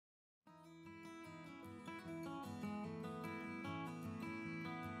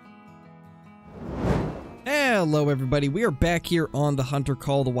Hello everybody, we are back here on the Hunter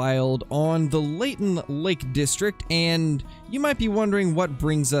Call the Wild on the Layton Lake District, and you might be wondering what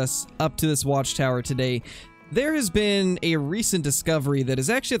brings us up to this watchtower today. There has been a recent discovery that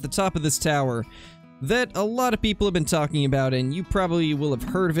is actually at the top of this tower that a lot of people have been talking about, and you probably will have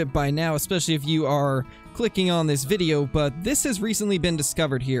heard of it by now, especially if you are clicking on this video, but this has recently been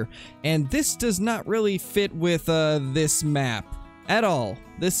discovered here, and this does not really fit with this map at all.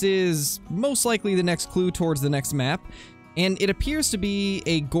 This is most likely the next clue towards the next map, and it appears to be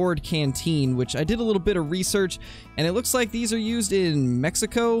a gourd canteen, which I did a little bit of research, and it looks like these are used in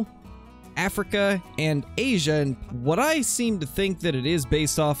Mexico, Africa, and Asia, and what I seem to think that it is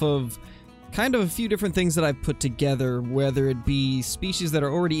based off of kind of a few different things that I've put together, whether it be species that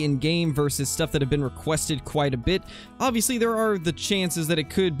are already in game versus stuff that have been requested quite a bit. Obviously, there are the chances that it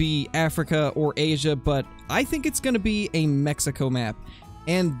could be Africa or Asia, but I think it's going to be a Mexico map.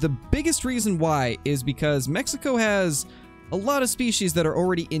 And the biggest reason why is because Mexico has a lot of species that are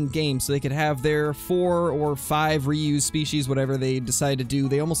already in game, so they could have their 4 or 5 reused species, whatever they decide to do.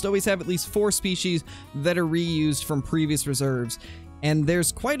 They almost always have at least 4 species that are reused from previous reserves. And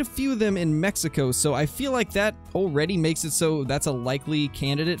there's quite a few of them in Mexico, so I feel like that already makes it so that's a likely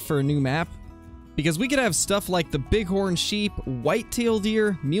candidate for a new map. Because we could have stuff like the bighorn sheep, whitetail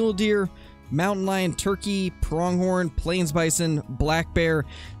deer, mule deer, mountain lion, turkey, pronghorn, plains bison, black bear.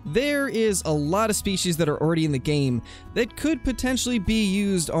 There is a lot of species that are already in the game that could potentially be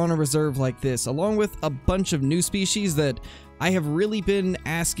used on a reserve like this, along with a bunch of new species that I have really been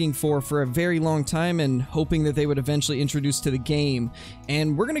asking for a very long time and hoping that they would eventually introduce to the game.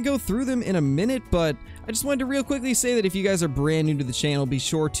 And we're going to go through them in a minute, but I just wanted to real quickly say that if you guys are brand new to the channel, be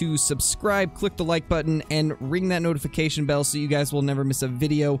sure to subscribe, click the like button, and ring that notification bell so you guys will never miss a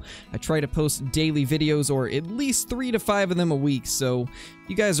video. I try to post daily videos, or at least 3 to 5 of them a week, so if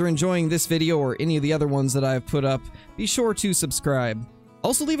you guys are enjoying this video or any of the other ones that I've put up, be sure to subscribe.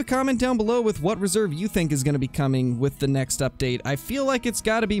 Also, leave a comment down below with what reserve you think is going to be coming with the next update. I feel like it's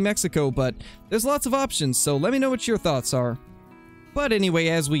got to be Mexico, but there's lots of options, so let me know what your thoughts are. But anyway,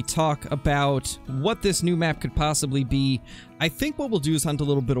 as we talk about what this new map could possibly be, I think what we'll do is hunt a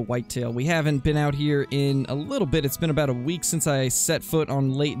little bit of whitetail. We haven't been out here in a little bit. It's been about a week since I set foot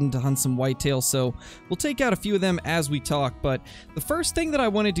on Layton to hunt some whitetail, so we'll take out a few of them as we talk. But the first thing that I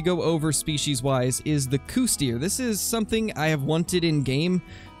wanted to go over species-wise is the Coues Deer. This is something I have wanted in-game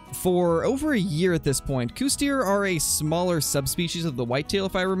for over a year at this point. Coues Deer are a smaller subspecies of the whitetail,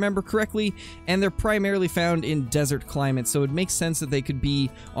 if I remember correctly, and they're primarily found in desert climates, so it makes sense that they could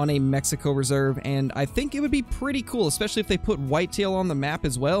be on a Mexico reserve, and I think it would be pretty cool, especially if they put whitetail on the map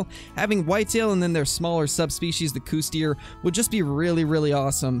as well. Having whitetail and then their smaller subspecies, the Coues Deer, would just be really, really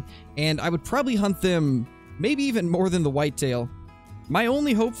awesome, and I would probably hunt them maybe even more than the whitetail. My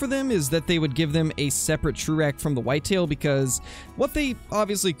only hope for them is that they would give them a separate true rack from the whitetail, because what they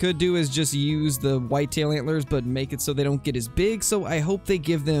obviously could do is just use the whitetail antlers but make it so they don't get as big, so I hope they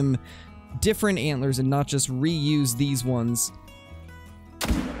give them different antlers and not just reuse these ones.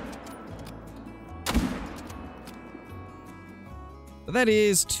 That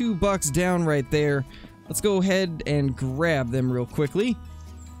is 2 bucks down right there. Let's go ahead and grab them real quickly.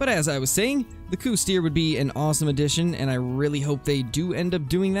 But as I was saying, the Coues Deer would be an awesome addition, and I really hope they do end up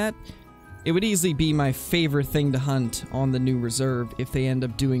doing that. It would easily be my favorite thing to hunt on the new reserve if they end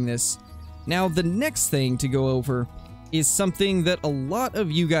up doing this. Now, the next thing to go over is something that a lot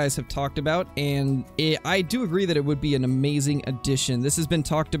of you guys have talked about, and I do agree that it would be an amazing addition. This has been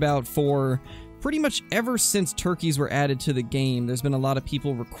talked about for pretty much ever since turkeys were added to the game. There's been a lot of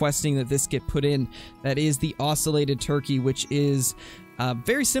people requesting that this get put in. That is the Ocellated Turkey, which is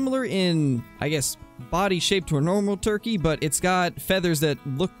very similar in, I guess, body shape to a normal turkey, but it's got feathers that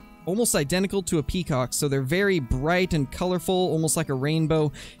look almost identical to a peacock, so they're very bright and colorful, almost like a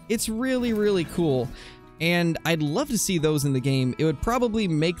rainbow. It's really, really cool, and I'd love to see those in the game. It would probably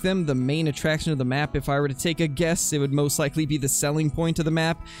make them the main attraction of the map. If I were to take a guess, it would most likely be the selling point of the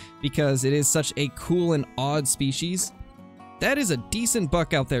map, because it is such a cool and odd species. That is a decent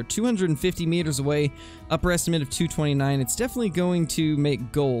buck out there, 250 meters away, upper estimate of 229. It's definitely going to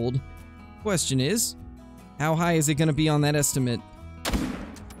make gold. Question is, how high is it going to be on that estimate?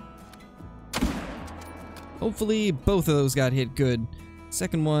 Hopefully both of those got hit good.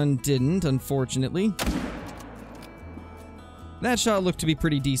 Second one didn't, unfortunately. That shot looked to be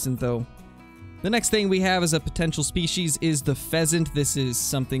pretty decent, though. The next thing we have as a potential species is the pheasant. This is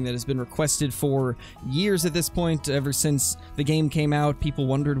something that has been requested for years at this point. Ever since the game came out, people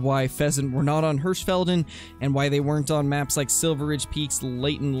wondered why pheasant were not on Hirschfelden and why they weren't on maps like Silver Ridge Peaks,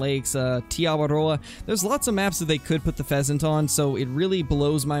 Layton Lakes, Tiawaroa. There's lots of maps that they could put the pheasant on, so it really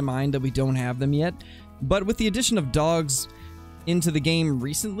blows my mind that we don't have them yet. But with the addition of dogs into the game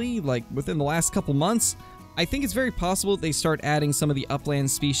recently, like within the last couple months, I think it's very possible they start adding some of the upland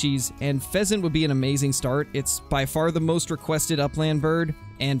species, and pheasant would be an amazing start. It's by far the most requested upland bird,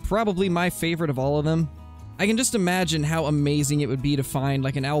 and probably my favorite of all of them. I can just imagine how amazing it would be to find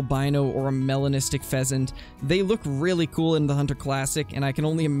like an albino or a melanistic pheasant. They look really cool in the Hunter Classic, and I can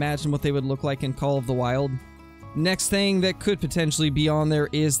only imagine what they would look like in Call of the Wild. Next thing that could potentially be on there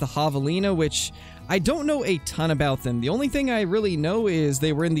is the Javalina, which I don't know a ton about them. The only thing I really know is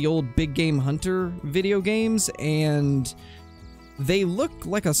they were in the old Big Game Hunter video games, and they look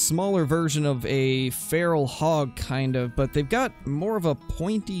like a smaller version of a feral hog, kind of, but they've got more of a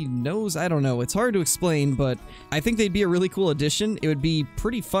pointy nose. I don't know. It's hard to explain, but I think they'd be a really cool addition. It would be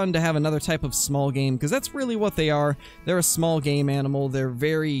pretty fun to have another type of small game, because that's really what they are. They're a small game animal. They're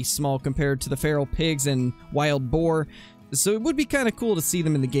very small compared to the feral pigs and wild boar. So it would be kind of cool to see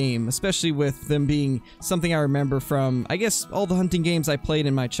them in the game, especially with them being something I remember from, I guess, all the hunting games I played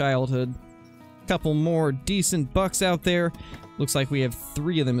in my childhood. Couple more decent bucks out there. Looks like we have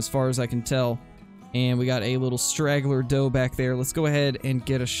 3 of them as far as I can tell. And we got a little straggler doe back there. Let's go ahead and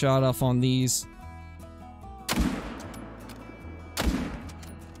get a shot off on these.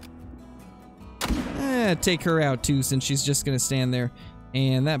 Take her out too, since she's just gonna stand there.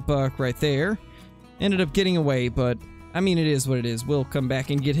 And that buck right there ended up getting away, but I mean, it is what it is. We'll come back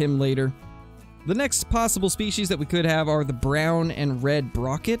and get him later. The next possible species that we could have are the brown and red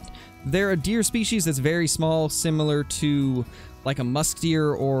brocket. They're a deer species that's very small, similar to like a musk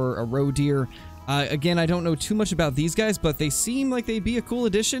deer or a roe deer. Again, I don't know too much about these guys, but they seem like they'd be a cool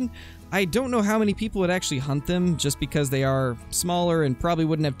addition. I don't know how many people would actually hunt them, just because they are smaller and probably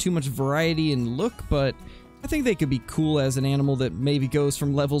wouldn't have too much variety in look, but I think they could be cool as an animal that maybe goes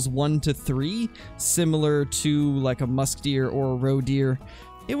from levels 1 to 3, similar to like a musk deer or a roe deer.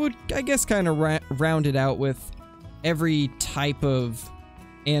 It would, I guess, kind of round it out with every type of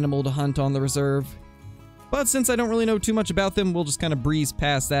animal to hunt on the reserve. But since I don't really know too much about them, we'll just kind of breeze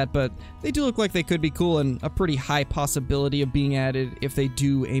past that, but they do look like they could be cool and a pretty high possibility of being added if they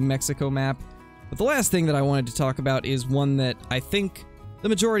do a Mexico map. But the last thing that I wanted to talk about is one that I think the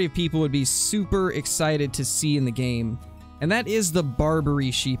majority of people would be super excited to see in the game, and that is the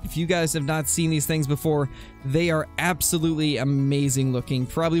Barbary sheep. If you guys have not seen these things before, they are absolutely amazing looking.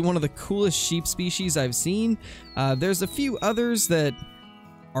 Probably one of the coolest sheep species I've seen. There's a few others that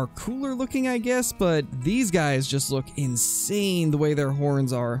are cooler looking, I guess, but these guys just look insane the way their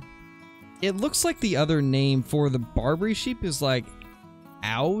horns are. It looks like the other name for the Barbary sheep is like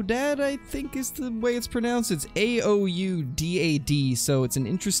Aoudad, I think is the way it's pronounced. It's A-O-U-D-A-D, so it's an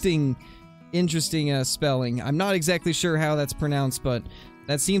interesting spelling. I'm not exactly sure how that's pronounced, but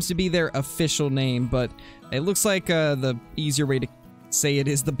that seems to be their official name, but it looks like the easier way to say it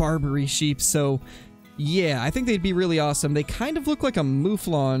is the Barbary sheep, so yeah, I think they'd be really awesome. They kind of look like a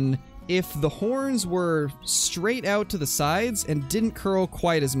mouflon if the horns were straight out to the sides and didn't curl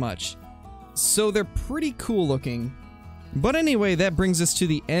quite as much. So they're pretty cool looking. But anyway, that brings us to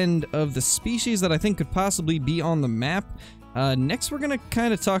the end of the species that I think could possibly be on the map. Next, we're going to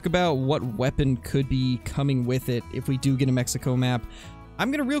kind of talk about what weapon could be coming with it if we do get a Mexico map. I'm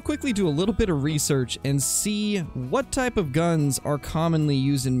going to real quickly do a little bit of research and see what type of guns are commonly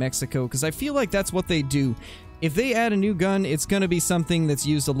used in Mexico, because I feel like that's what they do. If they add a new gun, it's going to be something that's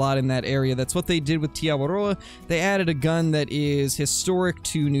used a lot in that area. That's what they did with Tiawaroa. They added a gun that is historic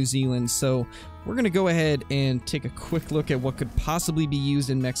to New Zealand, so we're going to go ahead and take a quick look at what could possibly be used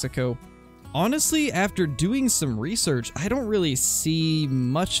in Mexico. Honestly, after doing some research, I don't really see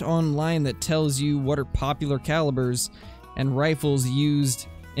much online that tells you what are popular calibers and rifles used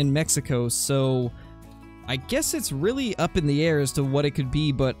in Mexico, so I guess it's really up in the air as to what it could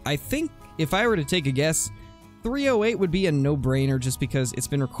be, but I think if I were to take a guess, 308 would be a no-brainer just because it's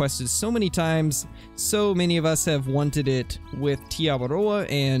been requested so many times. So many of us have wanted it with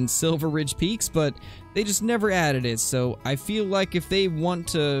Tiawaroa and Silver Ridge Peaks, but they just never added it. So I feel like if they want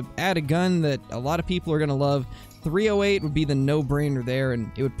to add a gun that a lot of people are going to love, 308 would be the no-brainer there,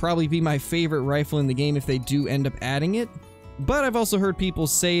 and it would probably be my favorite rifle in the game if they do end up adding it. But I've also heard people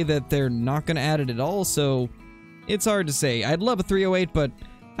say that they're not going to add it at all, so it's hard to say. I'd love a 308, but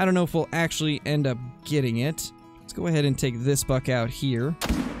I don't know if we'll actually end up getting it. Let's go ahead and take this buck out here.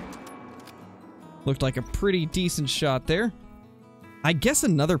 Looked like a pretty decent shot there. I guess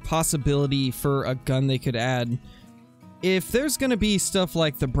another possibility for a gun they could add, if there's going to be stuff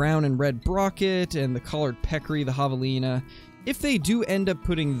like the brown and red brocket and the colored peccary, the javelina, if they do end up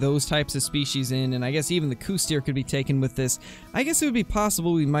putting those types of species in, and I guess even the Coues Deer could be taken with this, I guess it would be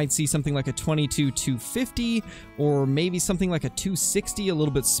possible we might see something like a 22-250, or maybe something like a 260, a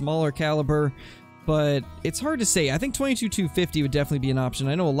little bit smaller caliber. but it's hard to say. I think 22-250 would definitely be an option.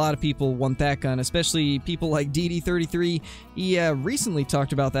 I know a lot of people want that gun, especially people like DD33. He recently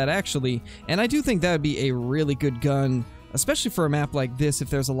talked about that, actually, and I do think that would be a really good gun, especially for a map like this if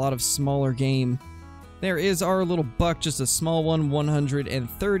there's a lot of smaller game. There is our little buck, just a small one,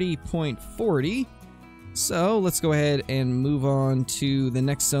 130.40. So let's go ahead and move on to the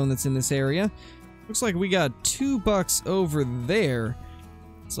next zone that's in this area. Looks like we got 2 bucks over there.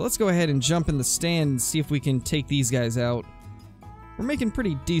 So let's go ahead and jump in the stand and see if we can take these guys out. We're making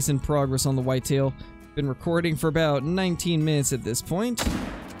pretty decent progress on the whitetail. Been recording for about 19 minutes at this point.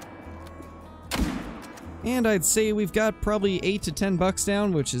 And I'd say we've got probably 8 to 10 bucks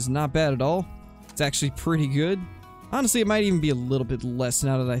down, which is not bad at all. It's actually pretty good. Honestly, it might even be a little bit less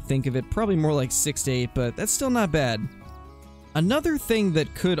now that I think of it. Probably more like 6 to 8, but that's still not bad. Another thing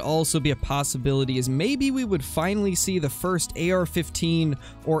that could also be a possibility is maybe we would finally see the first AR-15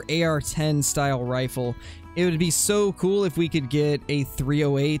 or AR-10 style rifle. It would be so cool if we could get a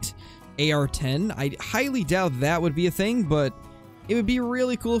 308 AR-10. I highly doubt that would be a thing, but it would be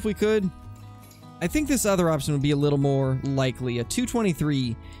really cool if we could. I think this other option would be a little more likely, a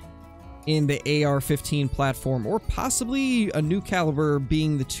 223 in the AR-15 platform, or possibly a new caliber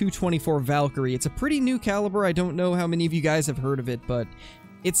being the 224 Valkyrie. It's a pretty new caliber. I don't know how many of you guys have heard of it, but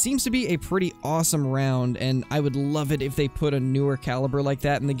it seems to be a pretty awesome round, and I would love it if they put a newer caliber like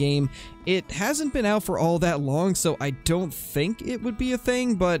that in the game. It hasn't been out for all that long, so I don't think it would be a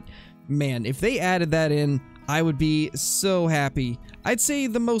thing, but man, if they added that in, I would be so happy. I'd say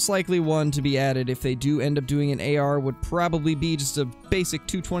the most likely one to be added if they do end up doing an AR would probably be just a basic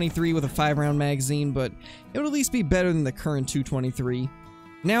 223 with a 5-round magazine, but it would at least be better than the current 223.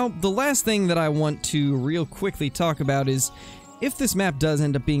 Now, the last thing that I want to real quickly talk about is if this map does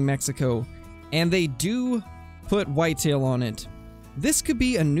end up being Mexico, and they do put whitetail on it, this could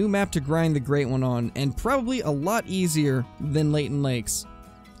be a new map to grind the Great One on, and probably a lot easier than Leighton Lakes.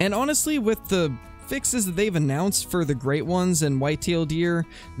 And honestly, with the fixes that they've announced for the Great Ones and Whitetail Deer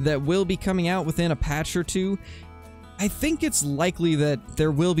that will be coming out within a patch or two, I think it's likely that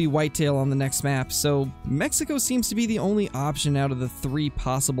there will be whitetail on the next map, so Mexico seems to be the only option out of the 3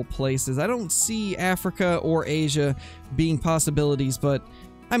 possible places. I don't see Africa or Asia being possibilities, but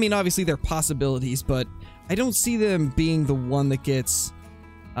I mean, obviously they're possibilities, but I don't see them being the one that gets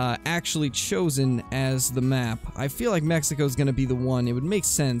actually chosen as the map. I feel like Mexico's gonna be the one. It would make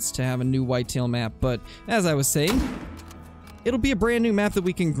sense to have a new whitetail map, but as I was saying, it'll be a brand new map that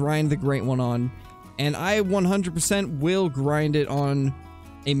we can grind the Great One on, and I 100% will grind it on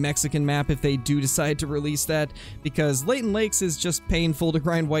a Mexican map if they do decide to release that, because Leighton Lakes is just painful to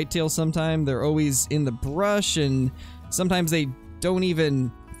grind whitetail sometimes. They're always in the brush, and sometimes they don't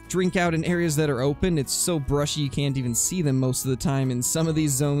even drink out in areas that are open. It's so brushy you can't even see them most of the time in some of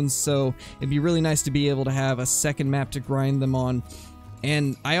these zones, so it'd be really nice to be able to have a second map to grind them on.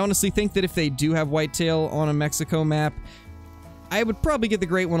 And I honestly think that if they do have whitetail on a Mexico map, I would probably get the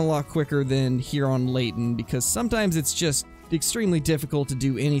Great One a lot quicker than here on Leighton, because sometimes it's just extremely difficult to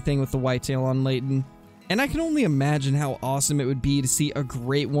do anything with the whitetail on Leighton. And I can only imagine how awesome it would be to see a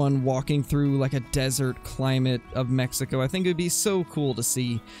Great One walking through like a desert climate of Mexico. I think it would be so cool to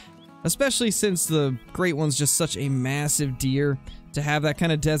see, especially since the Great One's just such a massive deer. To have that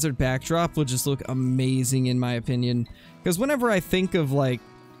kind of desert backdrop would just look amazing in my opinion. Because whenever I think of like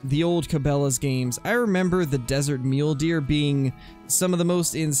the old Cabela's games, I remember the desert mule deer being some of the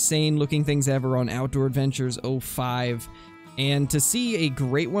most insane looking things ever on Outdoor Adventures 05. And to see a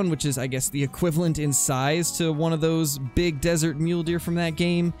Great One, which is I guess the equivalent in size to one of those big desert mule deer from that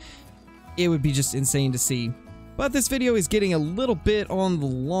game, it would be just insane to see. But this video is getting a little bit on the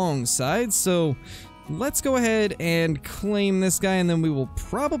long side, so let's go ahead and claim this guy and then we will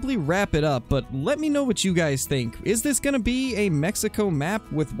probably wrap it up. But let me know what you guys think. Is this going to be a Mexico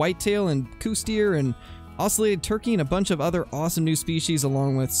map with whitetail and Coues Deer and Ocellated Turkey and a bunch of other awesome new species,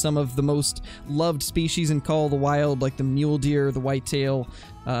 along with some of the most loved species in Call of the Wild, like the mule deer, the whitetail,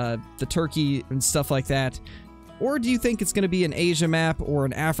 the turkey, and stuff like that? Or do you think it's going to be an Asia map or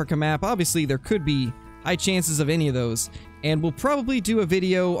an Africa map? Obviously, there could be high chances of any of those, and we'll probably do a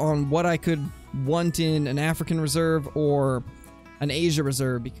video on what I could want in an African reserve or an Asia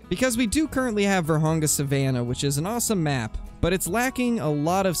reserve, because we do currently have Virunga Savannah, which is an awesome map, but it's lacking a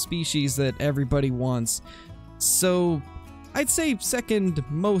lot of species that everybody wants. So I'd say second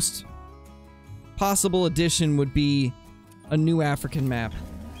most possible addition would be a new African map.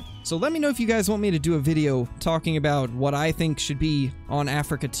 So let me know if you guys want me to do a video talking about what I think should be on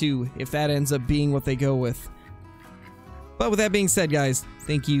Africa 2, if that ends up being what they go with. But with that being said, guys,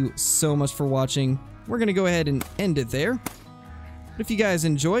 thank you so much for watching. We're going to go ahead and end it there. If you guys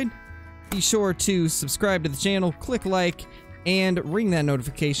enjoyed, Be sure to subscribe to the channel, click like, and ring that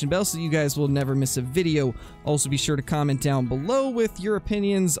notification bell so you guys will never miss a video. Also be sure to comment down below with your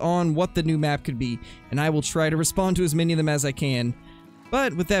opinions on what the new map could be, and I will try to respond to as many of them as I can.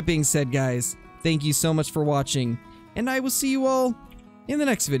 But with that being said, guys, thank you so much for watching, and I will see you all in the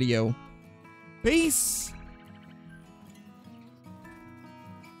next video. Peace!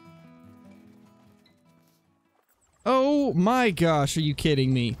 Oh my gosh, are you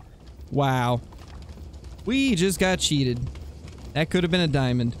kidding me? Wow. We just got cheated. That could have been a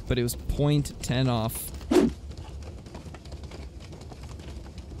diamond, but it was 0.10 off.